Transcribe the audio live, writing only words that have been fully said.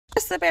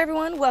What's up,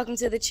 everyone? Welcome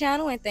to the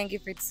channel and thank you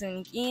for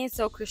tuning in.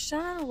 So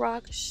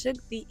Chriseanrock shook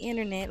the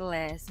internet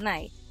last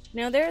night.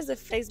 Now there's a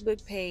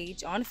Facebook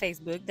page on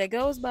Facebook that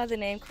goes by the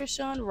name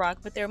Chriseanrock,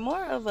 but they're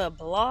more of a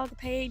blog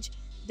page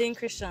than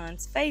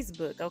Chrisean's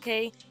Facebook,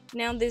 okay?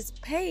 Now this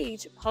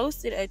page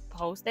posted a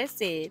post that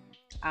said,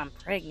 "I'm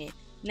pregnant."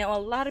 Now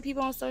a lot of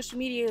people on social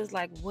media is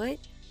like, "What?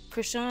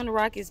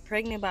 Chriseanrock is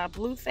pregnant by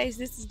Blueface?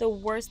 This is the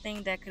worst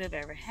thing that could have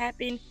ever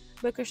happened."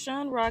 But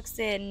Chriseanrock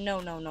said, "No,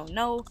 no, no,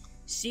 no.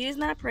 She is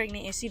not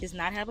pregnant and she does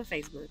not have a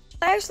Facebook."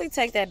 I actually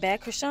take that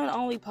back. Chrisean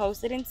only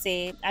posted and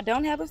said, "I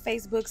don't have a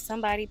Facebook,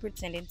 somebody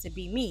pretending to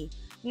be me."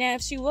 Now,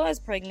 if she was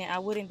pregnant, I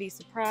wouldn't be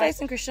surprised.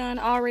 Blueface and Chrisean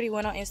already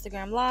went on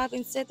Instagram Live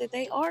and said that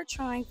they are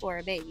trying for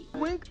a baby.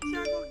 When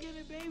Chrisean gonna get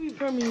a baby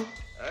from you?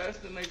 That's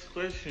the next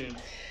question.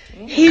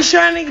 He's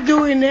trying to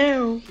do it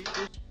now.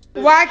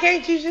 Why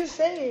can't you just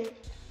say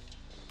it?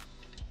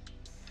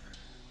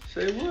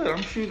 Say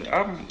what?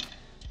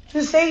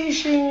 Just say you're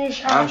shooting your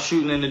shot. I'm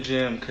shooting in the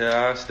gym, cause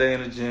I stay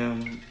in the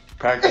gym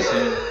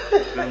practicing.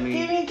 Feel me?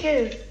 Give me a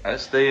kiss. I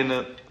stay in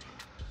the.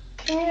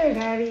 Come here,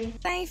 daddy.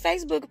 Same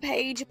Facebook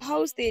page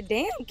posted,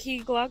 "Damn,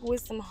 Key Glock," with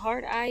some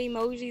heart eye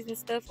emojis and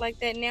stuff like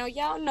that. Now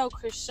y'all know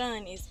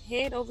Chrisean is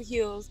head over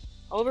heels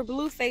over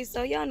Blueface,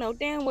 so y'all know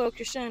damn well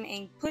Chrisean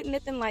ain't put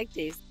nothing like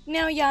this.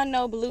 Now y'all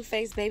know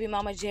Blueface baby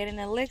mama Jed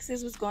and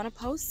Alexis was gonna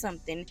post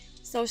something,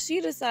 so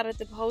she decided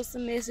to post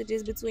some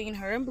messages between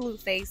her and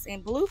Blueface,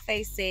 and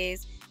Blueface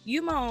says,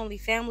 "You my only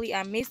family,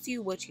 I miss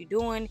you, what you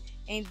doing?"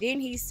 And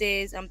then he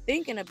says, "I'm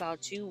thinking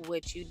about you,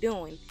 what you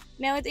doing?"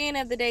 Now at the end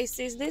of the day,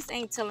 sis, this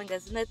ain't telling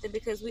us nothing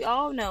because we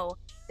all know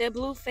that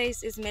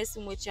Blueface is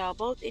messing with y'all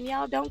both and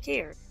y'all don't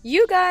care.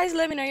 You guys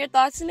let me know your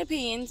thoughts and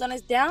opinions on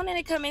us down in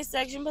the comment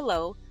section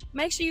below.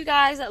 Make sure you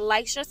guys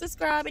like, share,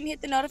 subscribe, and hit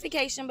the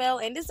notification bell.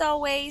 And as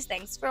always,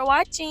 thanks for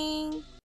watching.